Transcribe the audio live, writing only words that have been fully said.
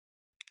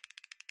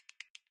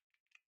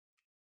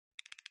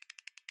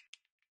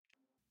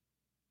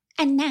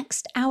And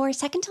next, our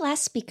second to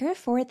last speaker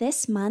for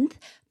this month,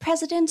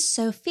 President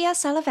Sofia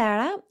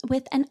Salavera,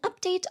 with an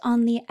update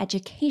on the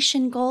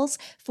education goals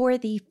for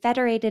the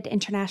Federated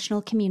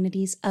International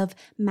Communities of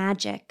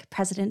Magic.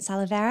 President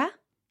Salavera?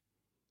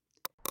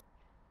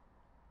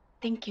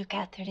 Thank you,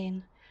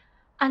 Catherine.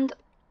 And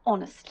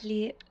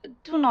honestly,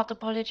 do not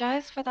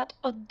apologize for that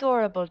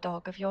adorable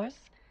dog of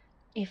yours.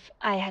 If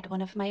I had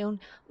one of my own,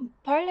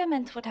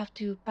 Parliament would have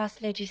to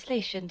pass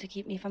legislation to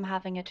keep me from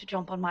having it to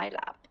jump on my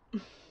lap.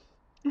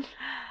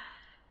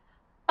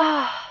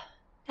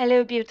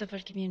 Hello, beautiful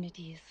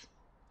communities.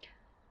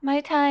 My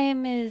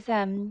time is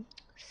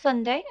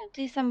Sunday,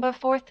 December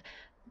 4th,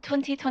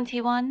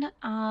 2021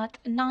 at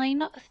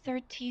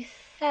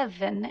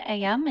 9:37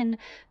 a.m. in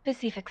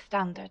Pacific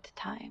Standard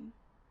Time.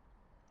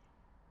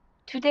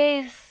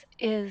 Today's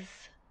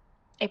is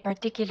a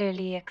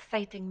particularly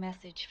exciting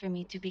message for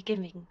me to be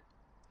giving.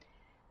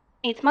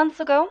 8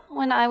 months ago,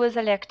 when I was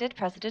elected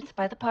president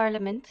by the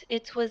Parliament,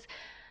 it was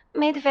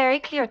made very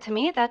clear to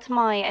me that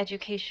my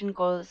education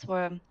goals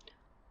were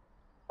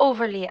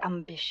overly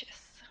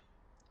ambitious.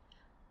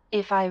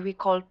 If I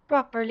recall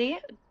properly,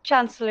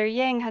 Chancellor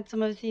Yang had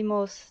some of the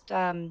most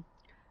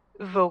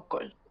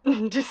vocal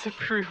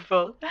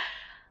disapproval.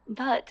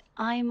 But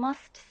I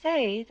must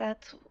say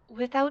that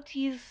without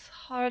his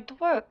hard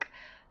work,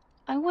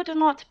 I would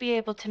not be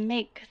able to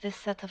make this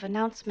set of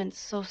announcements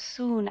so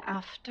soon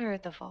after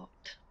the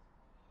vote.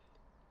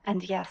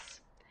 And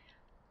yes,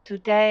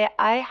 today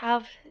I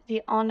have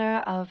the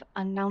honor of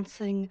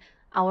announcing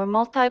our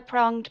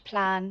multi-pronged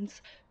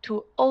plans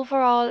to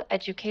overall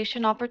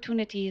education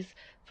opportunities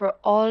for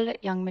all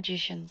young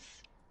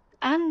magicians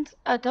and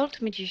adult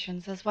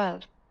magicians as well,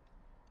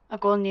 a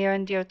goal near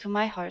and dear to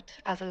my heart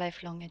as a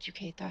lifelong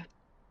educator.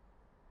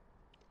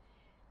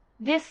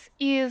 This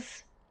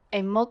is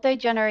a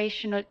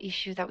multi-generational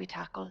issue that we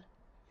tackle.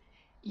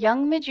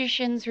 Young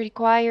magicians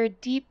require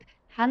deep,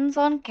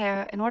 hands-on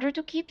care in order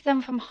to keep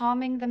them from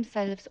harming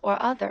themselves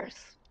or others.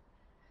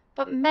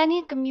 But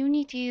many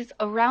communities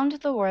around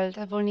the world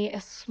have only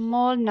a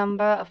small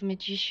number of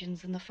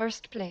magicians in the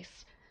first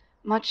place,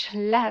 much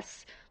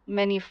less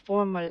many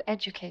formal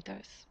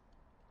educators.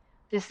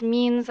 This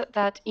means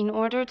that in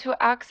order to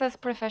access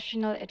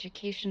professional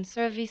education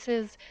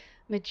services,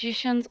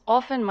 magicians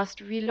often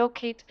must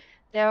relocate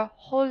their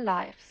whole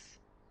lives.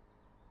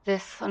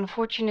 This,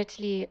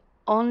 unfortunately,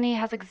 only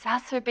has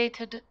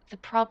exacerbated the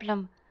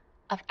problem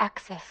of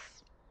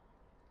access.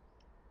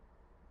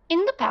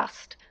 In the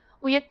past,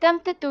 we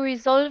attempted to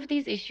resolve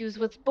these issues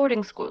with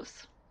boarding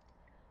schools.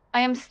 I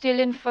am still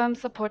in firm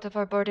support of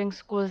our boarding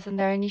schools and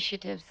their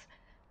initiatives.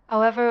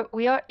 However,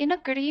 we are in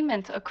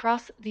agreement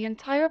across the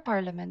entire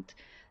Parliament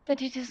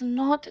that it is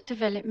not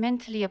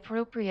developmentally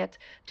appropriate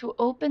to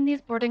open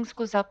these boarding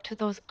schools up to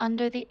those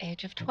under the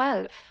age of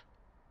 12.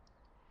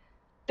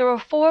 There are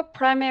four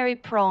primary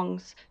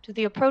prongs to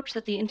the approach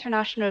that the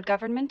international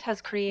government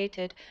has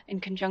created in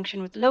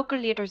conjunction with local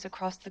leaders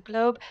across the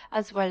globe,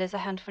 as well as a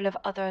handful of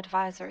other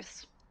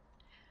advisors.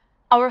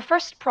 Our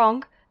first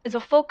prong is a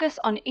focus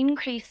on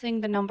increasing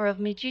the number of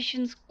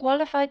magicians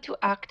qualified to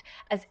act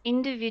as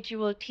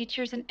individual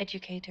teachers and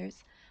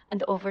educators,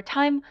 and over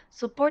time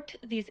support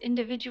these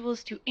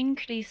individuals to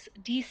increase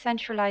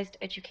decentralized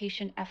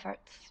education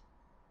efforts.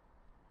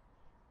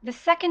 The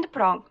second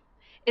prong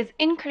is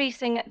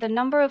increasing the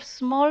number of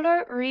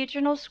smaller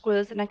regional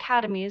schools and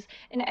academies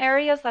in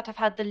areas that have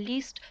had the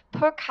least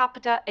per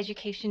capita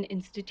education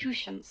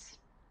institutions.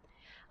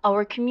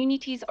 Our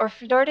communities are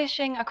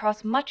flourishing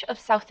across much of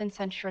South and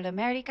Central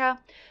America,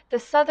 the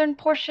southern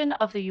portion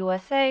of the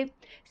USA,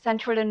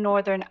 Central and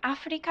Northern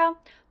Africa,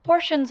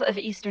 portions of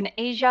Eastern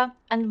Asia,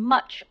 and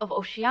much of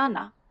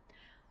Oceania.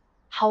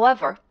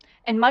 However,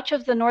 in much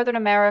of the Northern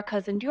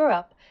Americas and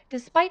Europe,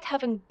 despite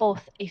having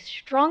both a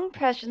strong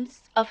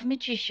presence of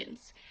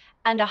magicians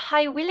and a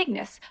high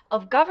willingness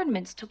of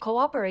governments to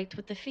cooperate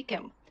with the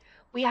FICM,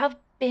 we have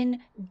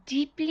been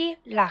deeply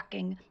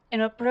lacking in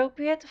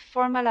appropriate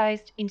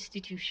formalized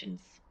institutions.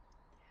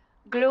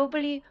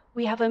 Globally,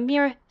 we have a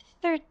mere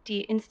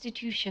 30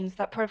 institutions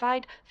that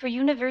provide for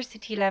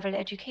university-level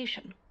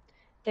education.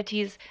 That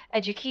is,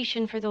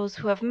 education for those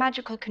who have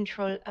magical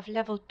control of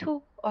level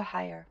 2 or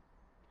higher.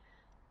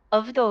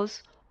 Of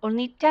those,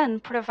 only 10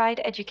 provide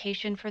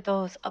education for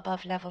those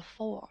above level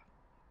 4.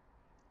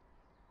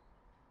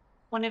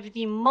 One of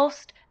the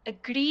most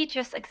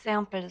egregious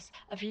examples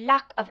of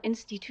lack of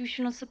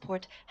institutional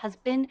support has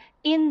been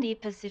in the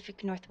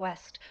Pacific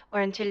Northwest,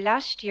 where until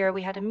last year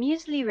we had a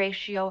measly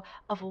ratio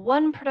of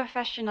 1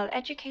 professional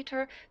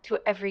educator to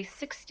every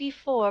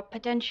 64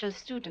 potential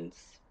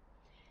students.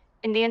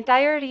 In the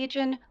entire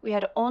region, we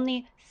had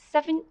only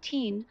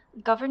 17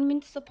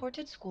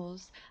 government-supported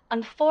schools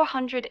and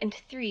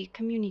 403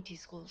 community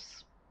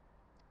schools.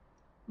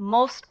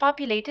 Most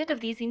populated of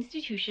these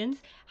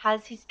institutions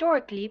has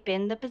historically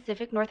been the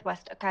Pacific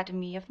Northwest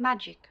Academy of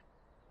Magic.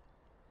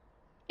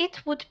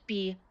 It would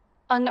be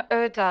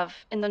unheard of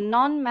in the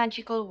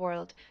non-magical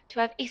world to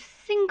have a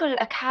single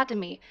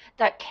academy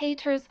that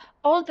caters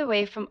all the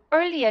way from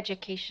early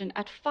education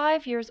at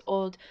 5 years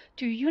old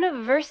to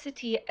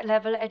university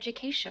level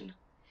education.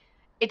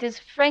 It is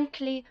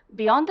frankly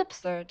beyond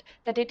absurd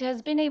that it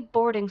has been a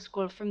boarding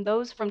school from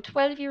those from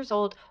 12 years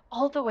old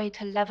all the way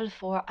to level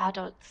 4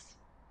 adults.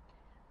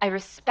 I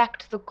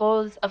respect the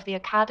goals of the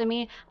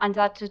Academy and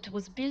that it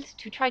was built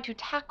to try to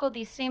tackle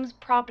these same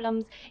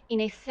problems in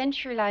a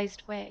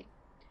centralized way.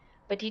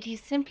 But it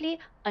is simply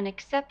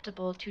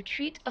unacceptable to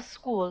treat a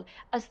school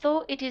as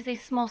though it is a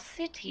small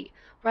city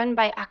run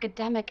by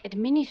academic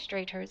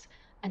administrators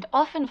and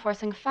often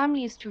forcing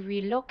families to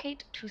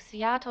relocate to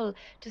Seattle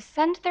to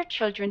send their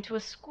children to a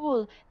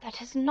school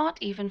that is not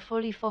even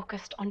fully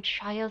focused on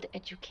child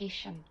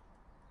education.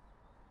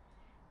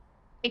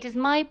 It is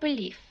my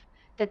belief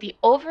that the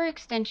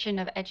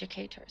overextension of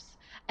educators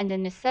and the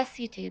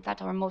necessity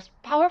that our most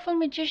powerful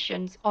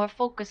magicians are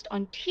focused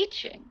on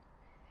teaching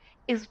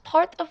is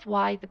part of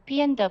why the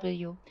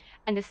PNW,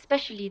 and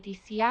especially the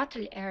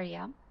Seattle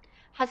area,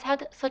 has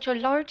had such a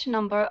large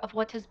number of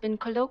what has been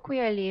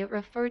colloquially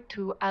referred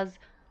to as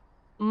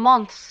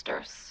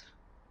monsters.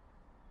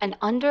 An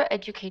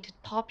undereducated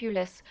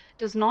populace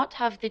does not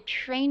have the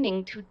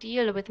training to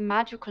deal with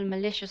magical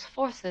malicious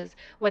forces,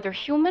 whether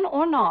human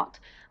or not,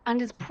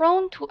 and is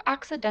prone to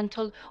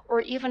accidental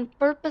or even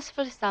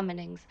purposeful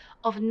summonings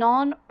of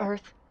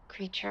non-Earth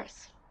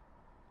creatures.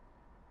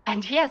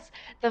 And yes,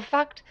 the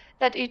fact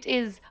that it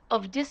is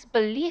of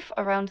disbelief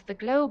around the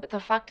globe, the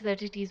fact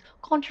that it is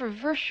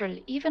controversial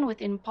even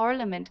within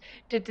Parliament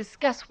to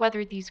discuss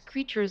whether these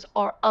creatures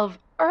are of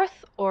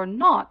Earth or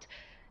not,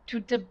 to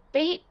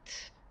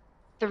debate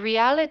the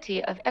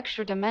reality of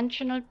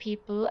extra-dimensional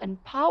people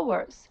and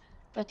powers,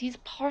 that is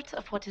part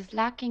of what is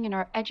lacking in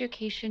our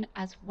education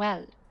as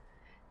well.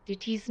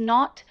 It is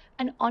not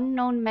an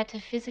unknown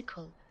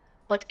metaphysical,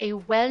 but a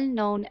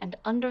well-known and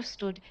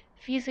understood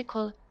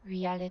physical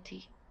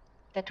reality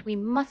that we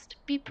must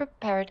be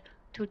prepared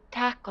to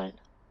tackle.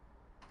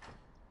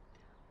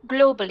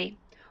 Globally,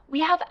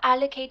 we have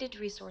allocated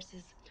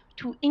resources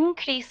to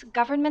increase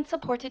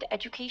government-supported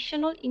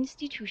educational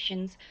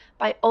institutions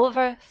by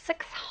over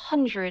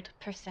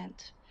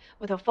 600%,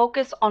 with a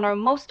focus on our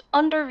most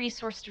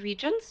under-resourced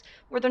regions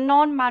where the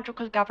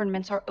non-magical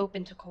governments are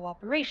open to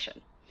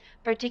cooperation,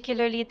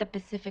 particularly the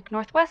Pacific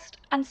Northwest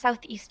and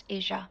Southeast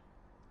Asia.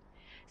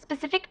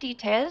 Specific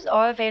details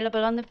are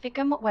available on the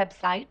FICM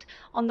website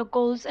on the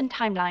goals and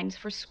timelines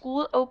for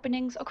school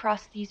openings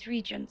across these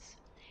regions,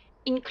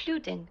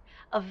 including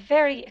a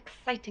very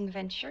exciting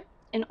venture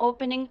in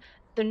opening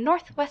the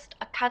Northwest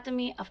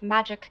Academy of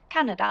Magic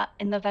Canada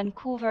in the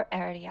Vancouver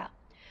area,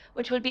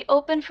 which will be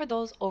open for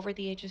those over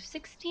the age of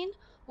 16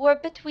 who are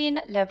between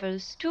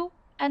levels 2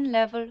 and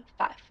level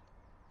 5.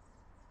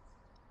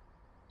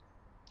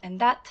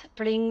 And that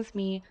brings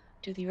me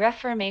to the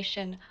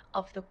reformation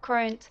of the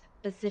current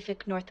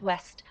Pacific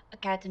Northwest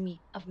Academy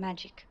of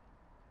Magic.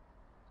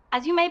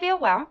 As you may be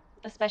aware,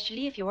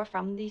 especially if you are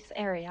from this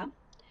area,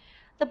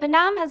 the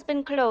Panam has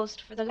been closed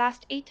for the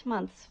last 8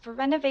 months for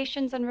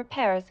renovations and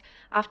repairs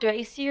after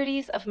a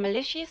series of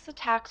malicious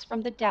attacks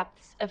from the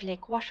depths of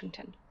Lake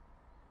Washington.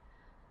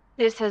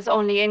 This has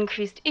only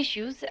increased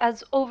issues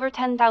as over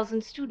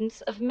 10,000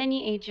 students of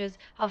many ages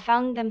have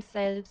found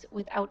themselves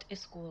without a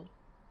school.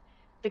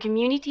 The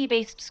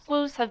community-based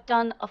schools have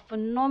done a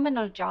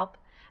phenomenal job,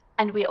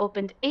 and we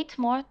opened 8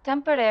 more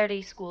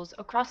temporary schools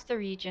across the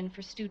region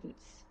for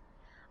students.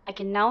 I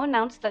can now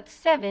announce that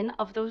 7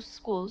 of those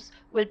schools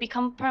will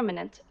become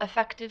permanent,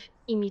 effective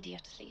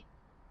immediately.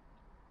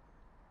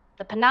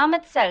 The Panam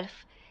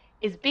itself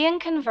is being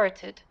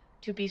converted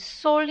to be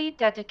solely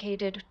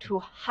dedicated to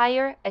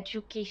higher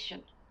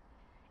education.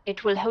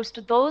 It will host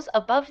those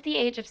above the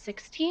age of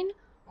 16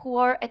 who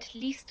are at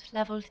least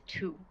level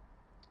 2.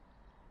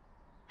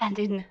 And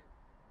in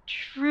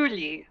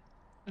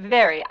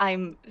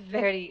I'm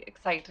very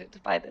excited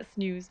by this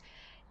news.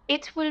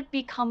 It will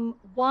become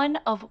one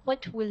of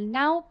what will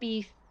now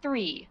be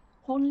 3,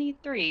 only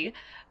 3,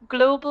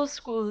 global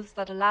schools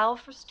that allow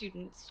for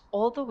students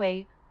all the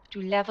way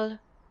to level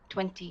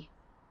 20.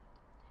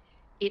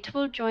 It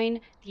will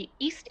join the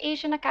East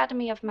Asian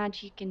Academy of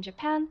Magic in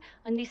Japan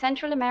and the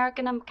Central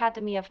American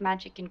Academy of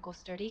Magic in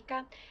Costa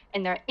Rica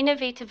in their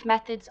innovative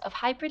methods of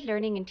hybrid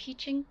learning and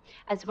teaching,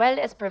 as well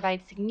as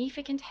provide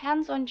significant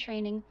hands-on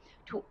training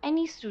to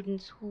any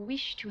students who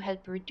wish to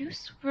help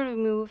reduce,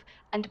 remove,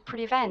 and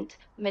prevent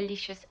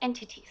malicious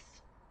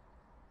entities.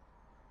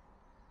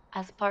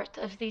 As part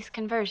of this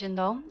conversion,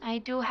 though, I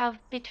do have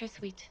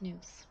bittersweet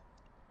news.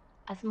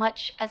 As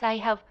much as I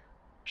have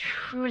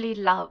truly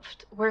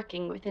loved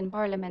working within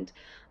Parliament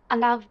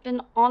and have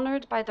been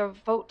honored by their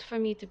vote for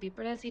me to be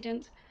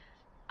president,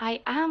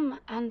 I am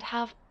and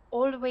have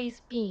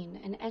always been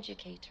an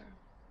educator.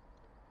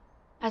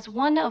 As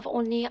one of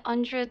only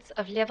hundreds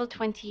of level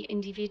 20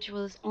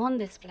 individuals on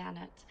this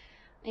planet,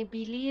 I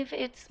believe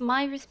it's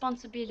my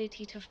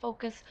responsibility to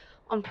focus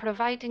on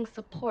providing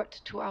support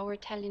to our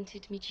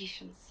talented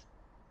magicians.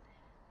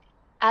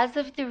 As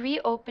of the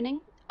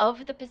reopening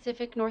of the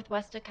Pacific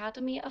Northwest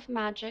Academy of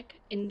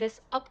Magic in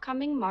this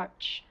upcoming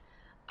March,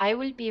 I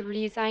will be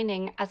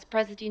resigning as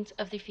president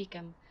of the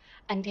FICAM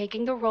and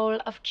taking the role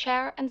of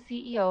chair and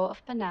CEO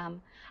of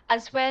PANAM,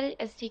 as well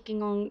as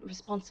taking on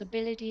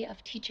responsibility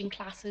of teaching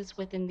classes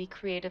within the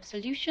Creative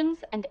Solutions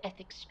and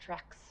Ethics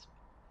tracks.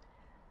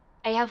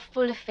 I have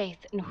full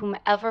faith in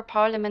whomever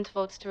Parliament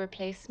votes to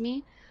replace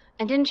me,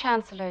 and in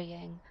Chancellor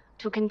Yang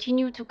to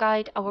continue to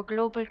guide our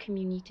global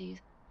communities.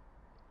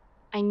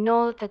 I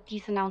know that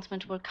these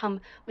announcements will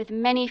come with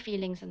many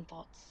feelings and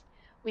thoughts.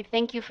 We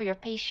thank you for your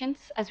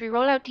patience as we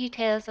roll out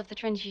details of the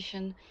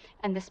transition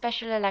and the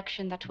special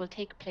election that will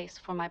take place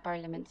for my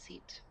Parliament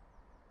seat.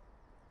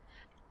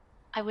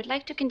 I would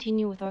like to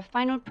continue with our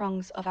final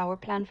prongs of our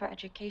plan for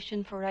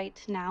education for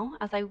right now,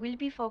 as I will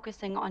be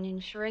focusing on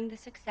ensuring the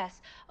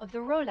success of the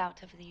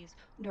rollout of these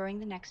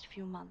during the next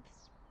few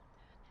months.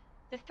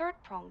 The third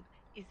prong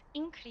is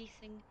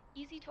increasing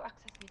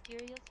easy-to-access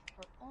materials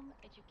for home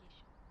education.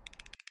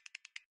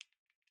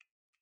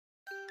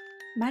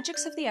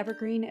 Magics of the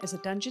Evergreen is a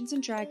Dungeons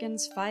 &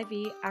 Dragons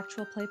 5e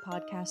actual play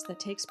podcast that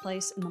takes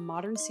place in the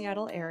modern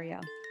Seattle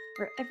area,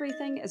 where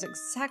everything is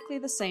exactly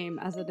the same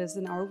as it is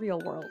in our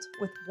real world,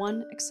 with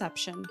one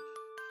exception.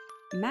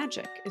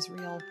 Magic is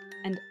real,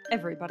 and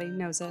everybody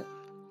knows it.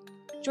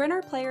 Join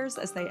our players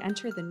as they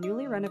enter the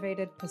newly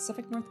renovated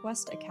Pacific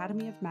Northwest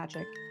Academy of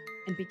Magic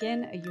and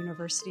begin a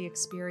university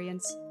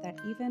experience that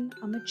even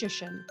a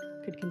magician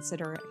could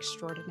consider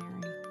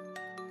extraordinary.